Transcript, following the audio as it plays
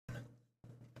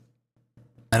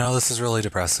I know this is really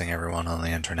depressing, everyone on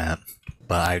the internet,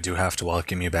 but I do have to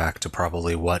welcome you back to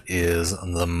probably what is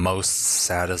the most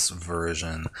saddest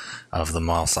version of the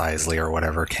Mos Eisley or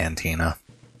whatever cantina.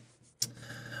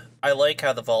 I like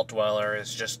how the Vault Dweller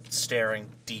is just staring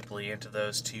deeply into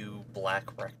those two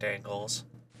black rectangles.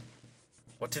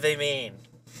 What do they mean?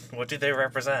 What do they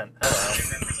represent?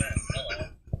 Hello.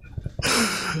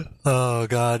 Oh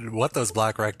god, what those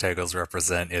black rectangles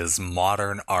represent is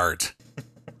modern art.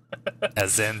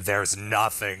 As in, there's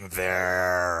nothing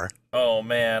there. Oh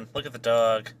man, look at the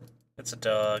dog. It's a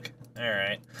dog.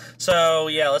 Alright. So,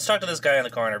 yeah, let's talk to this guy in the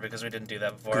corner because we didn't do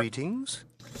that before. Greetings.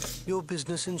 Your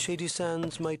business in Shady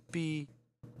Sands might be...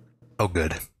 Oh,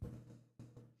 good.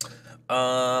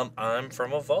 I'm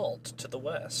from a vault to the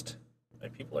west. My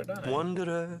people are dying.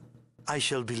 Wanderer, I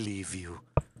shall believe you,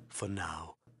 for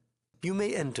now. You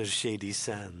may enter Shady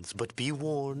Sands, but be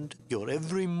warned, your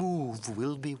every move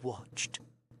will be watched.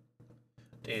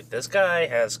 Dude, this guy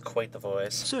has quite the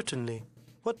voice. Certainly.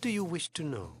 What do you wish to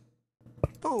know?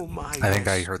 Oh my! I think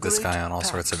I yes, heard this great guy on all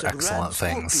sorts of packs excellent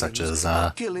things, such as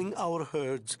killing our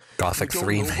herds. Gothic We don't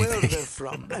 3, know where maybe. they're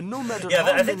from, and no matter Yeah,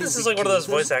 how I think many this is we like one of those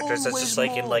kill, voice there's actors that's just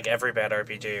like in always like more. every bad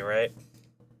RPG, right?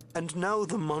 And now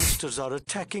the monsters are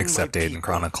attacking Except my Aiden people.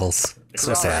 Chronicles. So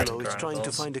Except sad. Roslo is trying to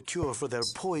Chronicles. find a cure for their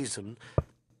poison,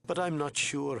 but I'm not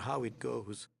sure how it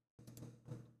goes.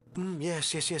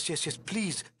 Yes.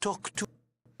 Please, talk to...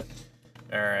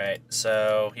 Alright,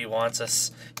 so he wants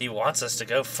us to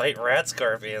go fight rat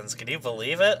scorpions. Can you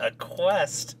believe it? A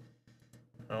quest.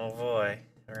 Oh boy.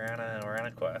 We're on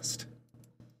a quest.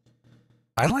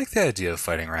 I like the idea of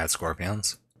fighting rat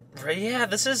scorpions. Right, yeah,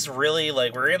 this is really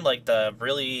like we're in like the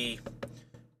really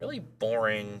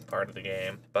boring part of the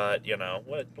game, but you know,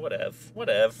 whatever.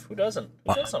 Who doesn't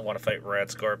want to fight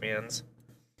rat scorpions?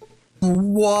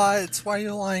 What? Why are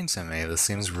you lying to me? This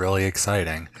seems really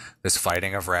exciting. There's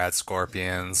fighting of rat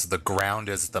scorpions. The ground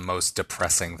is the most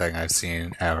depressing thing I've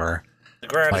seen ever. The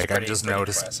ground is Like, pretty, I've just pretty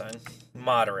noticed. depressing.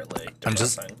 Moderately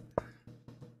depressing.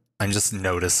 I'm just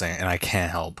noticing, and I can't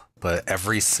help, but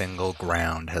every single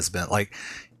ground has been like,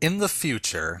 in the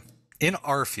future, in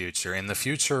the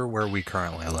future where we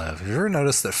currently live. Have you ever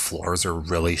noticed that floors are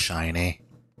really shiny?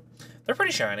 They're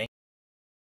pretty shiny.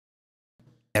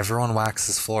 Everyone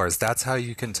waxes floors. That's how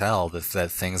you can tell that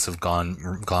things have gone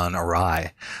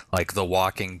awry. Like The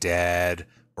Walking Dead,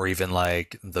 or even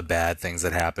like the bad things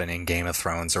that happen in Game of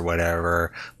Thrones or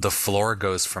whatever. The floor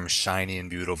goes from shiny and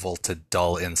beautiful to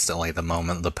dull instantly the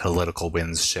moment the political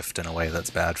winds shift in a way that's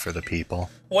bad for the people.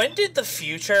 When did the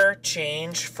future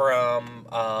change from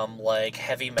like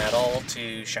heavy metal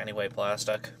to shiny white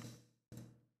plastic?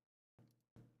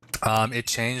 It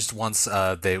changed once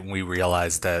we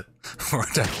realized that we're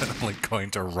definitely going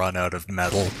to run out of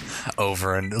metal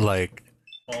over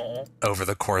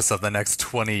the course of the next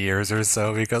 20 years or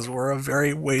so because we're a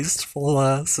very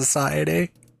wasteful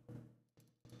society.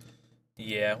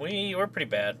 Yeah, we're pretty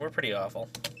bad. We're pretty awful.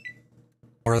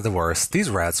 We're the worst.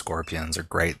 These rat scorpions are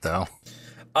great though.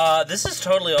 This is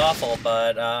totally awful,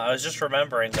 but I was just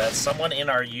remembering that someone in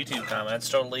our YouTube comments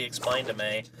totally explained to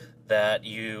me that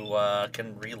you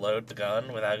can reload the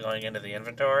gun without going into the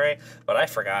inventory, but I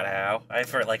forgot how. I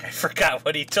forgot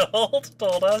what he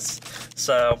told us.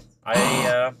 So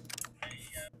I'm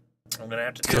gonna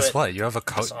have to do Guess it what? You have a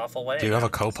this awful way. You have now.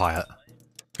 a co-pilot.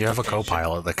 You have a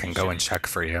co-pilot that can go and check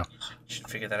for you. You should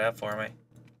figure that out for me.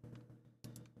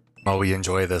 While we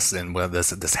enjoy this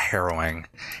this harrowing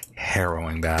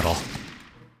battle.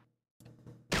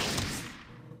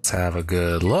 Let's have a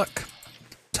good look.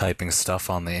 Typing stuff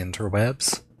on the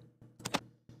interwebs.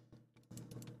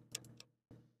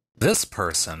 This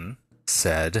person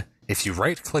said, if you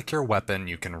right-click your weapon,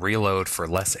 you can reload for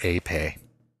less AP.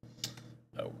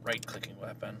 Oh, right-clicking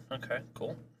weapon. Okay,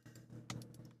 cool.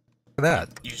 Look at that.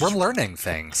 You We're just- learning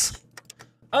things.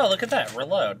 Oh, look at that.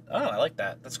 Reload. Oh, I like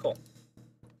that. That's cool.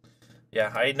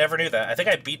 Yeah, I never knew that. I think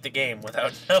I beat the game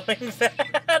without knowing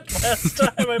that last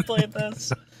time I played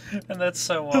this. And that's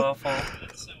so awful.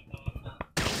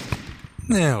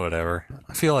 Yeah, whatever.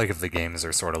 I feel like if the games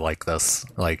are sort of like this,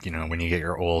 like, you know, when you get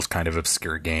your old kind of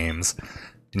obscure games,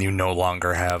 and you no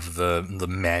longer have the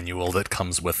manual that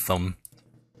comes with them.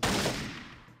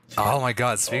 Oh my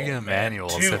god, speaking of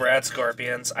manuals... Two rat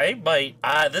scorpions. I might...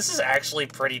 this is actually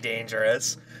pretty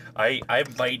dangerous. I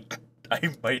might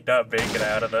not make it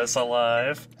out of this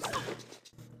alive.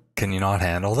 Can you not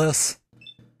handle this?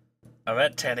 I'm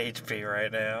at 10 HP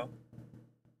right now.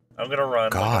 I'm gonna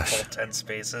run like a full 10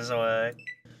 spaces away.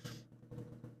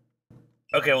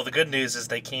 Okay, well the good news is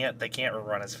they can't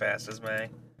run as fast as me.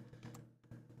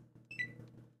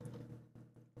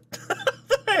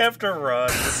 I have to run.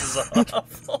 This is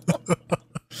awful.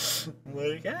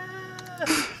 Like,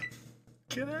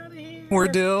 get out of here. We're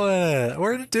doing it.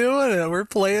 We're doing it. We're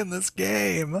playing this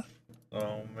game.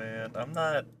 Oh man,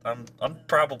 I'm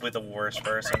probably the worst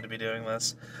person to be doing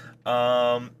this.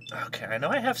 Okay, I know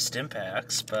I have stim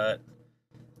packs, but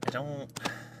I don't. I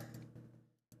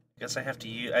guess I have to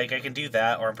use. I can do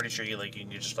that, or I'm pretty sure you can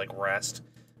just like rest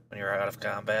when you're out of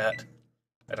combat.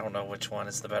 I don't know which one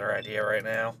is the better idea right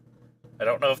now. I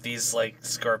don't know if these like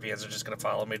scorpions are just gonna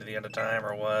follow me to the end of time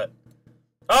or what.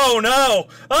 Oh no!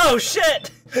 Oh shit!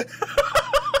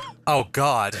 Oh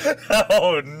god.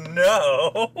 Oh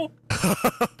no!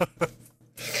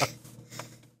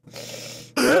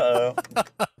 Uh-oh.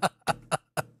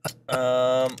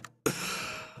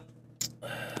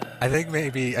 I think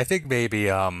maybe you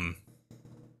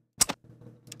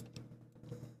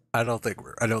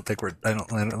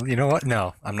know what?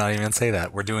 No, I'm not even gonna say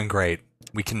that. We're doing great.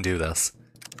 We can do this.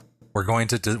 We're going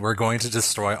to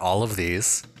destroy all of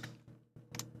these.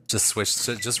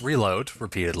 Just reload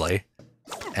repeatedly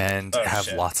and have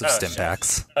shit. lots of stim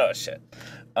packs. Oh shit.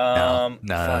 No.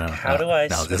 How do I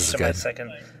this switch is to my good.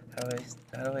 second?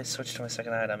 How do I switch to my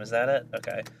second item? Is that it?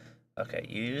 Okay. Okay.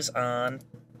 Use on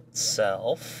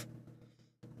self.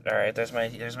 All right. There's my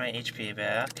HP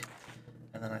back,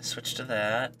 and then I switch to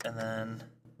that, and then.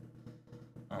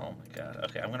 Oh my god.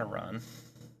 Okay, I'm gonna run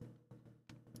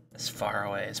as far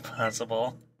away as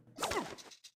possible.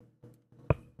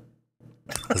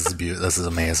 This is beautiful. This is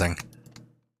amazing.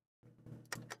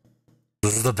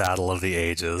 This is the battle of the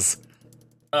ages.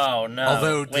 Oh no!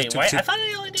 Although, wait, why? I thought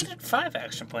I only needed 5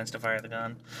 action points to fire the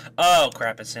gun. Oh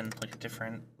crap! It's in like a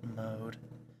different mode,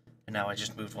 and now I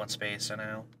just moved 1 space. So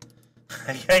now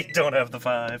I don't have the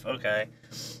 5. Okay.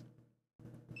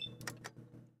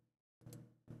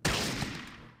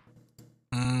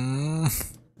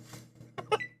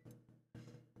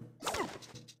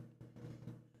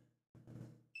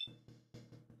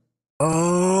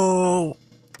 Oh.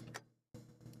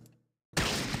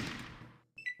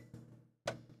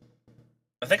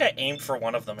 I think I aimed for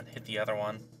one of them and hit the other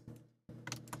one.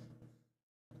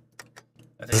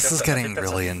 This is getting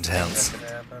really intense.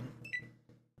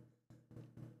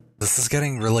 This is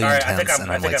getting really intense, I think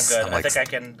I'm good. like,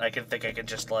 I can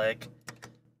just like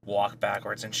walk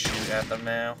backwards and shoot at them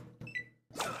now.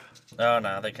 Oh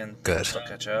no, they can still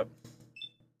catch up.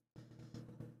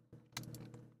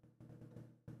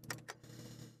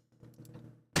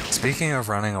 Speaking of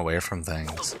running away from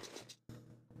things,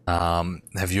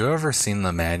 have you ever seen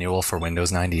the manual for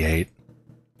Windows 98?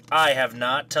 I have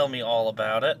not. Tell me all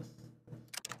about it.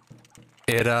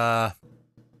 It,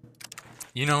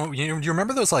 you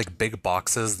remember those, like, big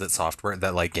boxes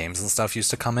that like, games and stuff used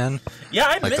to come in? Yeah,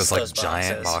 I like miss those, those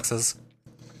giant boxes.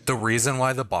 The reason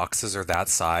why the boxes are that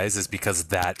size is because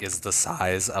that is the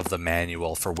size of the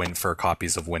manual for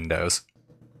copies of Windows.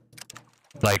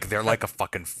 Like, they're like a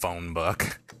fucking phone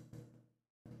book.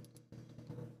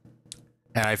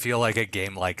 And I feel like a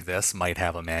game like this might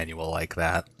have a manual like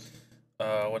that.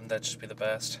 Wouldn't that just be the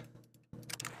best?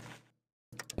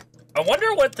 I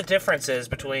wonder what the difference is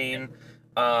between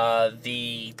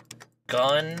the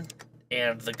gun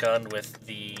and the gun with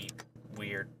the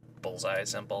weird bullseye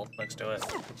symbol next to it.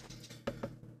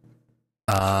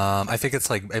 I think it's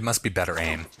like, it must be better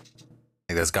aim. I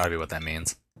think that's gotta be what that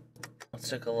means. Let's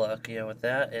take a look. Yeah, with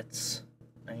that, it's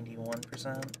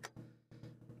 91%.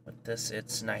 With this,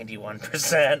 it's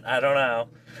 91%. I don't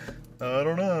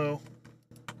know.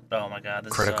 Oh my god,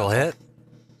 this Critical is hit?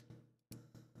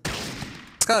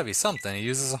 It's gotta be something. He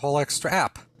uses a whole extra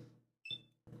app.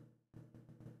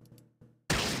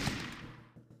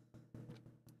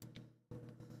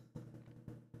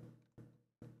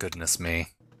 Goodness me.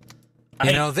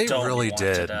 You know, they really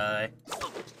did.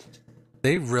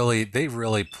 They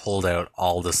really pulled out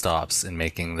all the stops in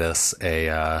making this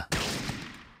a,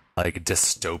 like,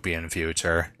 dystopian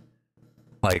future.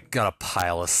 Like, got a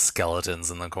pile of skeletons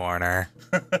in the corner.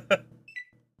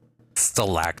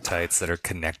 Stalactites that are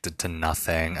connected to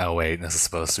nothing. Oh wait, this is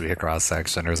supposed to be a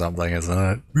cross-section or something,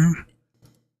 isn't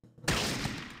it?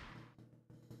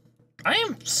 I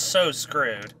am so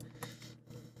screwed.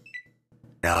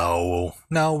 No,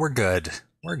 we're good.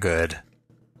 We're good.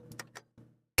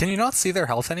 Can you not see their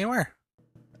health anywhere?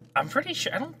 I'm pretty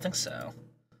sure. I don't think so.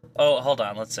 Oh, hold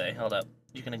on. Let's see. Hold up.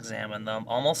 You can examine them.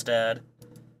 Almost dead.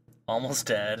 Almost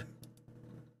dead.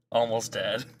 Almost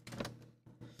dead.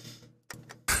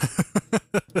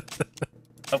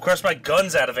 Of course, my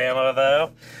gun's out of ammo,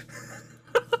 though.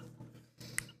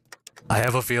 I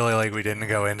have a feeling like we didn't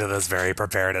go into this very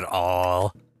prepared at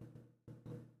all.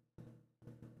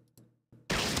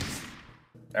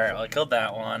 Alright, well, I killed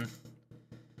that one.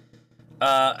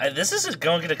 This is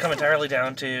going to come entirely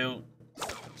down to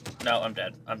No, I'm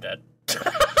dead. I'm dead.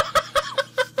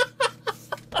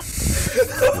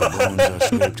 Your bones are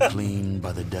scraped clean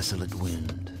by the desolate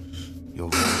wind. Your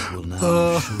voice will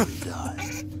now surely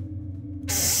die.